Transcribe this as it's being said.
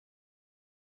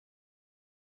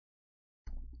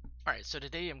Alright, so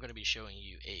today I'm going to be showing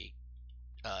you a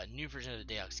new version of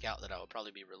the Daoc Scout that I will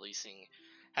probably be releasing.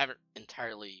 Haven't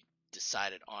entirely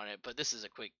decided on it, but this is a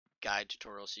quick guide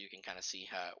tutorial so you can kind of see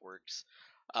how it works.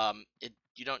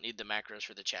 You don't need the macros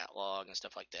for the chat log and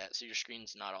stuff like that, so your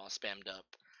screen's not all spammed up.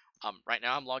 Right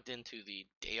now I'm logged into the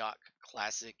Daoc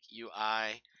Classic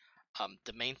UI.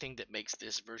 The main thing that makes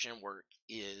this version work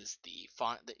is the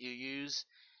font that you use.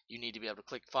 You need to be able to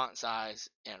click font size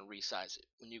and resize it.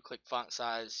 When you click font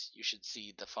size, you should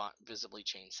see the font visibly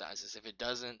change sizes. If it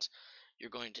doesn't, you're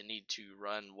going to need to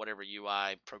run whatever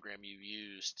UI program you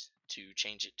used to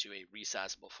change it to a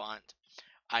resizable font.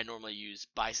 I normally use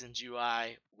Bison's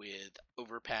UI with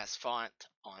overpass font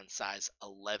on size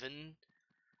 11.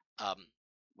 Um,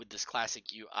 with this classic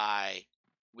UI,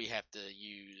 we have to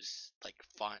use like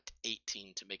font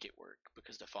 18 to make it work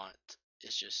because the font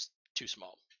is just too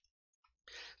small.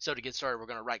 So to get started, we're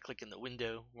going to right click in the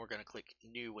window. We're going to click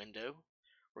new window.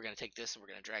 We're going to take this and we're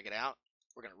going to drag it out.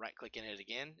 We're going to right click in it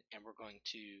again and we're going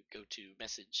to go to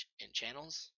message and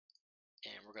channels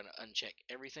and we're going to uncheck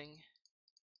everything.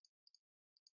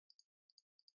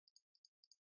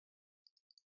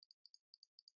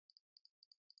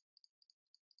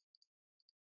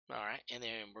 Alright, and then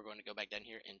we're going to go back down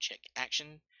here and check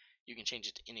action. You can change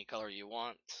it to any color you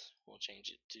want. We'll change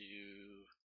it to,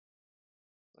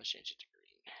 let's change it to green.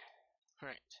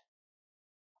 Alright.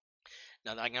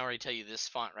 Now I can already tell you this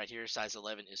font right here, size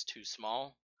 11, is too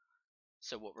small.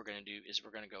 So what we're going to do is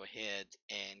we're going to go ahead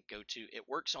and go to, it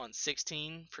works on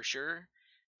 16 for sure,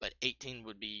 but 18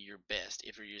 would be your best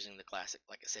if you're using the classic.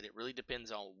 Like I said, it really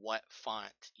depends on what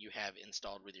font you have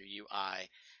installed with your UI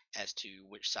as to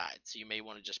which side. So you may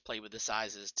want to just play with the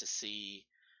sizes to see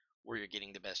where you're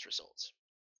getting the best results.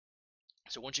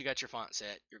 So once you got your font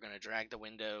set, you're going to drag the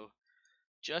window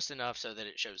just enough so that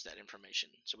it shows that information.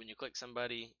 So when you click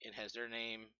somebody, it has their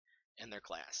name and their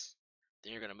class.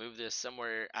 Then you're going to move this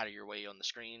somewhere out of your way on the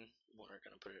screen. We're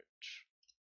going to put it,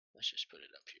 let's just put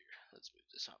it up here. Let's move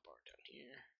this hotbar down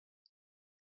here.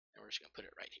 And we're just going to put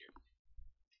it right here.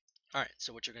 Alright,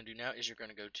 so what you're going to do now is you're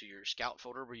going to go to your Scout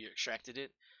folder where you extracted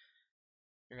it.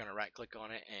 You're going to right click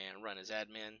on it and run as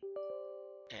admin.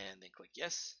 And then click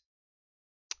yes.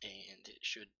 And it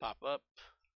should pop up.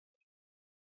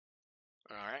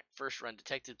 Alright, first run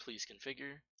detected, please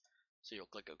configure. So you'll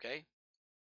click OK.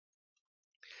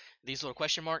 These little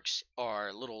question marks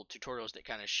are little tutorials that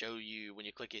kind of show you, when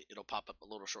you click it, it'll pop up a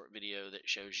little short video that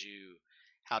shows you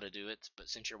how to do it. But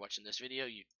since you're watching this video,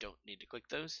 you don't need to click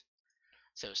those.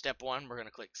 So step one, we're going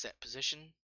to click set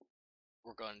position.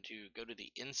 We're going to go to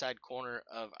the inside corner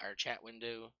of our chat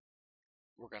window.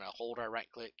 We're going to hold our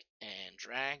right click and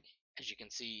drag. As you can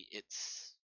see,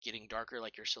 it's getting darker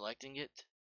like you're selecting it.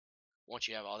 Once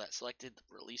you have all that selected,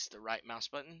 release the right mouse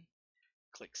button,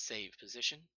 click save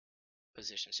position,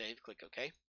 position save, click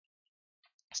OK.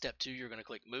 Step two, you're going to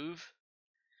click move.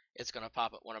 It's going to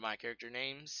pop up one of my character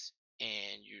names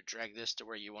and you drag this to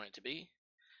where you want it to be.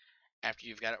 After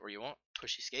you've got it where you want,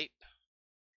 push escape.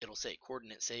 It'll say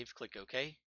coordinate saved, click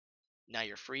OK. Now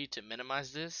you're free to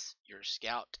minimize this. Your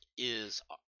scout is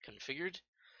configured.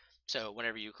 So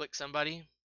whenever you click somebody,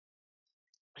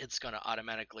 it's going to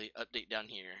automatically update down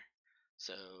here.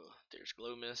 So there's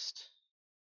Glow Mist.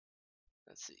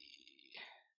 Let's see.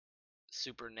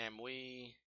 Super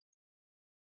Namui,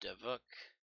 Daoc,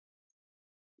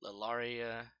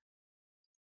 Lilaria,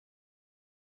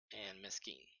 and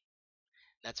Mesquine.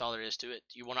 That's all there is to it.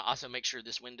 You want to also make sure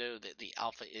this window that the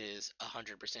alpha is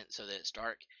 100% so that it's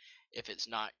dark. If it's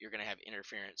not, you're going to have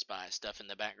interference by stuff in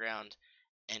the background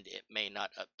and it may not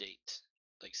update.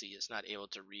 Like see, it's not able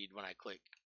to read when I click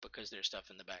because there's stuff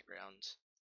in the background.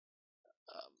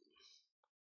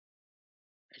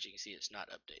 As you can see, it's not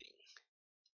updating.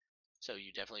 So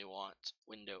you definitely want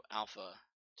window alpha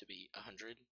to be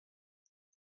 100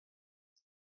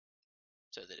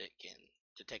 so that it can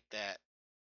detect that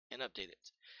and update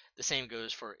it. The same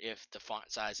goes for if the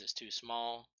font size is too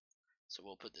small. So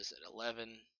we'll put this at 11.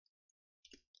 And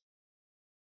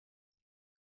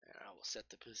I will set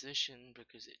the position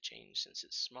because it changed since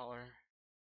it's smaller.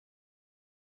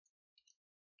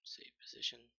 Save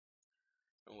position.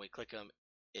 When we click them,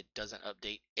 it doesn't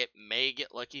update. It may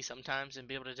get lucky sometimes and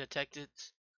be able to detect it,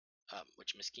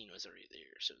 which Mesquine was already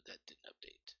there, so that didn't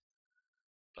update.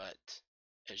 But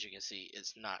as you can see,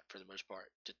 it's not, for the most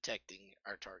part, detecting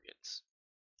our targets.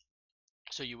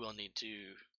 So you will need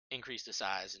to increase the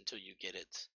size until you get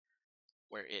it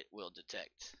where it will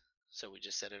detect. So we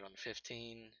just set it on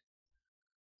 15.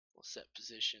 We'll set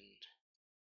position,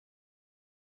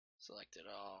 select it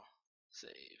all,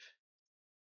 save.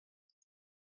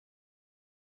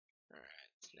 Alright,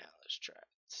 now let's try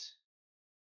it.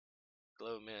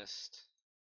 Glow Mist,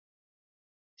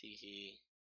 Teehee,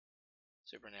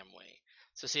 Super Namway.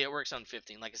 So see, it works on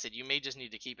 15. Like I said, you may just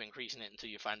need to keep increasing it until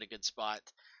you find a good spot.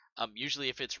 Usually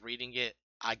if it's reading it,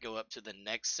 I go up to the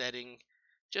next setting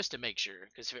just to make sure.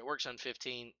 Because if it works on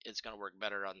 15, it's going to work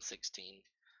better on 16.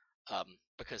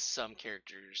 Because some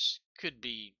characters could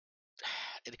be,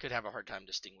 it could have a hard time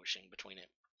distinguishing between it.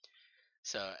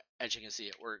 So as you can see,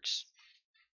 it works.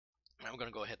 I'm going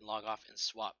to go ahead and log off and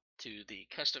swap to the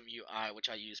custom UI, which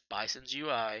I use Bison's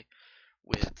UI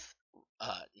with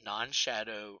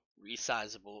non-shadow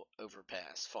resizable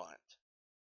overpass font.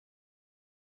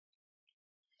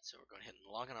 So we're going ahead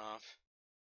and logging off,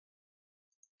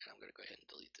 and I'm going to go ahead and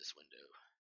delete this window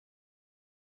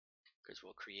because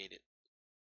we'll create it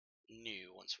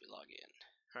new once we log in.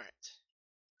 Alright,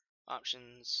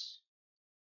 options,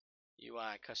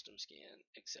 UI, custom skin,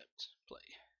 accept, play.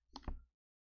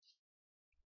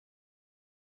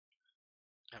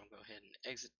 I'm going to go ahead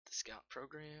and exit the Scout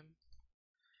program.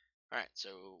 Alright, so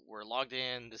we're logged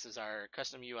in. This is our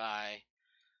custom UI.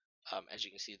 As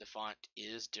you can see, the font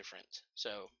is different.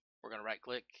 So we're going to right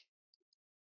click,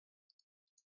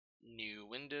 new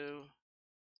window.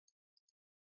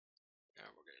 Now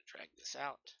we're going to drag this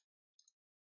out.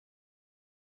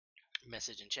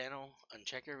 Message and channel,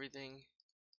 uncheck everything.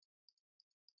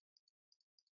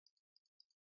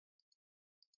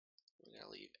 We're going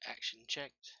to leave action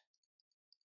checked.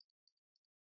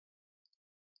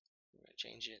 We're going to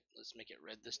change it. Let's make it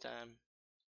red this time.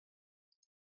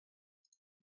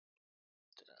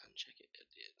 Did I uncheck it? It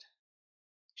did.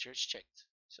 Make sure it's checked.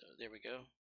 So there we go.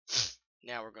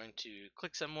 Now we're going to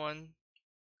click someone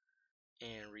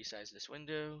and resize this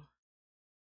window.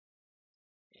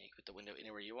 And you put the window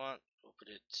anywhere you want. We'll put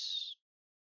it,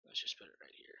 let's just put it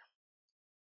right here.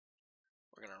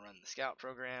 We're going to run the Scout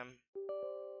program.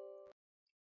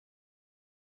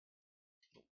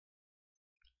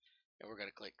 And we're going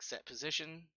to click set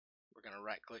position. We're going to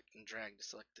right click and drag to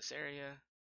select this area.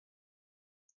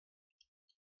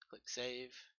 Click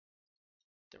save.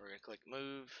 Then we're going to click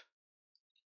move.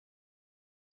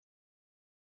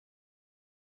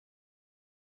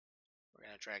 We're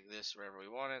going to drag this wherever we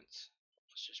want it.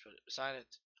 Let's just put it beside it.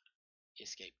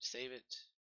 Escape to save it.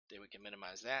 Then we can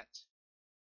minimize that.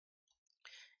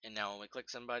 And now when we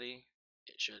click somebody,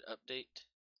 it should update.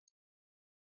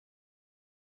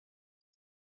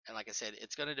 And like I said,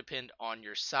 it's going to depend on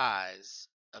your size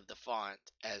of the font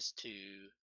as to,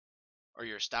 or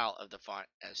your style of the font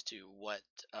as to what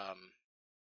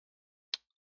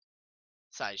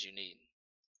size you need.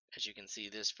 As you can see,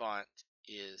 this font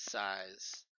is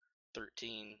size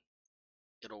 13.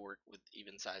 It'll work with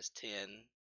even size 10.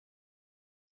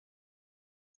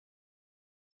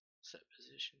 Set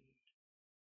position.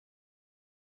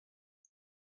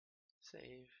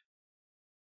 Save.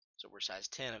 So we're size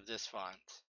 10 of this font.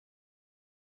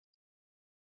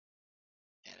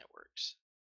 And it works.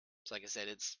 So like I said,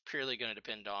 it's purely going to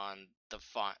depend on the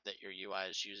font that your UI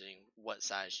is using, what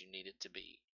size you need it to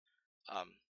be.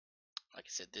 Like I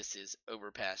said, this is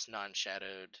overpass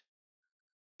non-shadowed.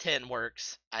 10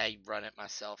 works. I run it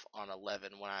myself on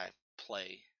 11 when I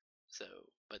play. So,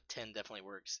 but 10 definitely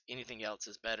works. Anything else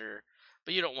is better.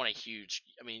 But you don't want a huge,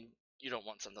 I mean, you don't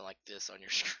want something like this on your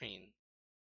screen.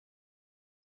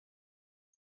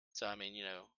 So, I mean,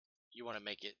 you want to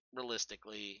make it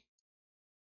realistically,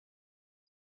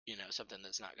 something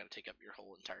that's not going to take up your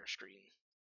whole entire screen.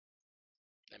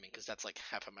 I mean, because that's like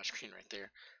half of my screen right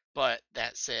there. But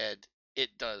that said,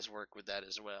 it does work with that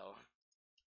as well.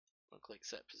 We'll click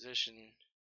set position,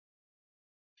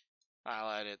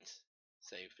 highlight it,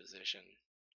 save position,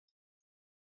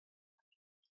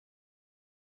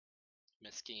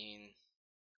 Mesquine,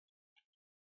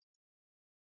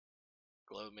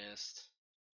 Glow Mist,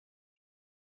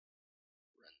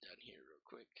 run down here real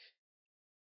quick,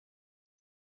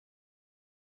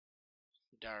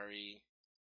 Dari,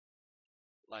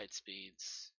 Light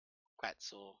Speeds,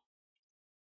 Quetzal,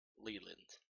 Leland.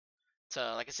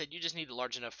 So like I said, you just need a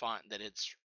large enough font that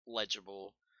it's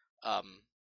legible.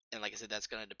 And like I said, that's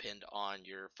going to depend on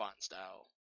your font style.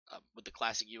 With the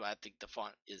classic UI, I think the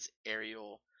font is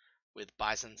Arial. With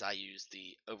Bison's, I use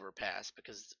the Overpass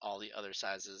because all the other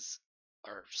sizes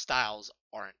or styles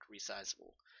aren't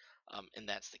resizable. And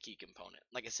that's the key component.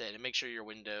 Like I said, and make sure your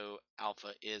window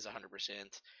alpha is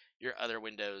 100%. Your other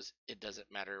windows, it doesn't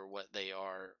matter what they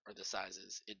are or the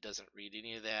sizes. It doesn't read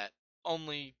any of that.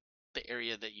 Only the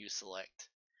area that you select.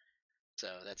 So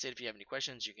that's it. If you have any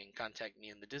questions, you can contact me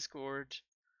in the Discord.